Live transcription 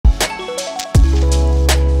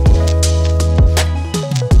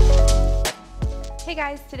Hey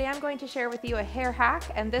guys, today I'm going to share with you a hair hack,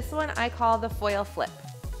 and this one I call the foil flip.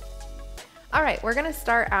 All right, we're gonna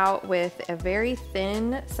start out with a very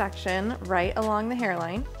thin section right along the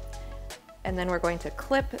hairline, and then we're going to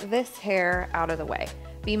clip this hair out of the way.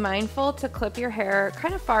 Be mindful to clip your hair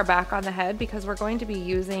kind of far back on the head because we're going to be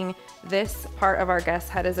using this part of our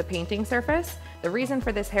guest's head as a painting surface. The reason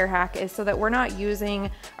for this hair hack is so that we're not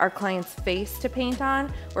using our client's face to paint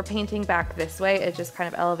on. We're painting back this way. It just kind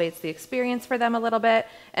of elevates the experience for them a little bit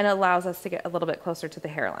and allows us to get a little bit closer to the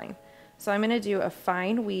hairline. So I'm going to do a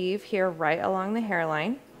fine weave here right along the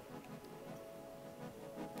hairline.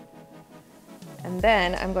 And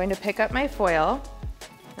then I'm going to pick up my foil.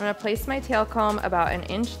 I'm going to place my tail comb about 1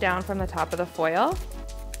 inch down from the top of the foil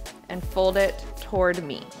and fold it toward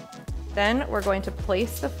me. Then we're going to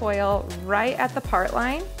place the foil right at the part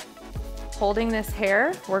line. Holding this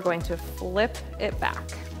hair, we're going to flip it back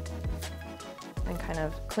and kind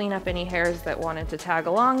of clean up any hairs that wanted to tag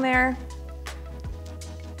along there.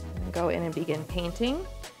 And go in and begin painting.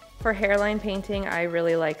 For hairline painting, I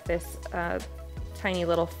really like this tiny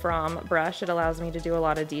little From brush. It allows me to do a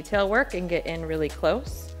lot of detail work and get in really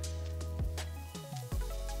close.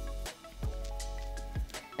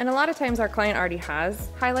 And a lot of times our client already has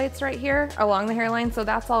highlights right here along the hairline, so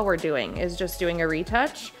that's all we're doing is just doing a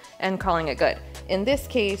retouch and calling it good. In this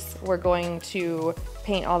case, we're going to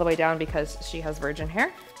paint all the way down because she has virgin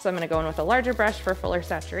hair. So I'm gonna go in with a larger brush for fuller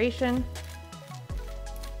saturation.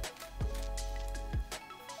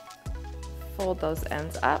 Fold those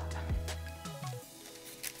ends up.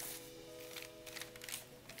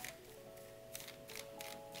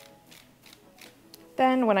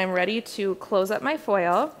 Then when I'm ready to close up my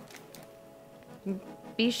foil,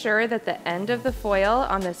 be sure that the end of the foil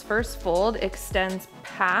on this first fold extends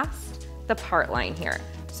past the part line here.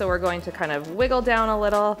 So we're going to kind of wiggle down a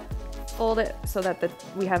little, fold it so that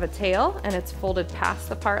we have a tail and it's folded past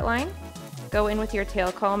the part line. Go in with your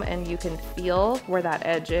tail comb and you can feel where that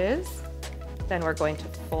edge is. Then we're going to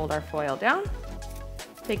fold our foil down.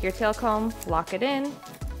 Take your tail comb, lock it in.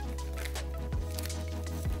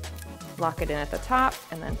 Lock it in at the top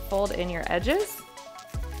and then fold in your edges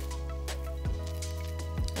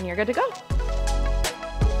and you're good to go.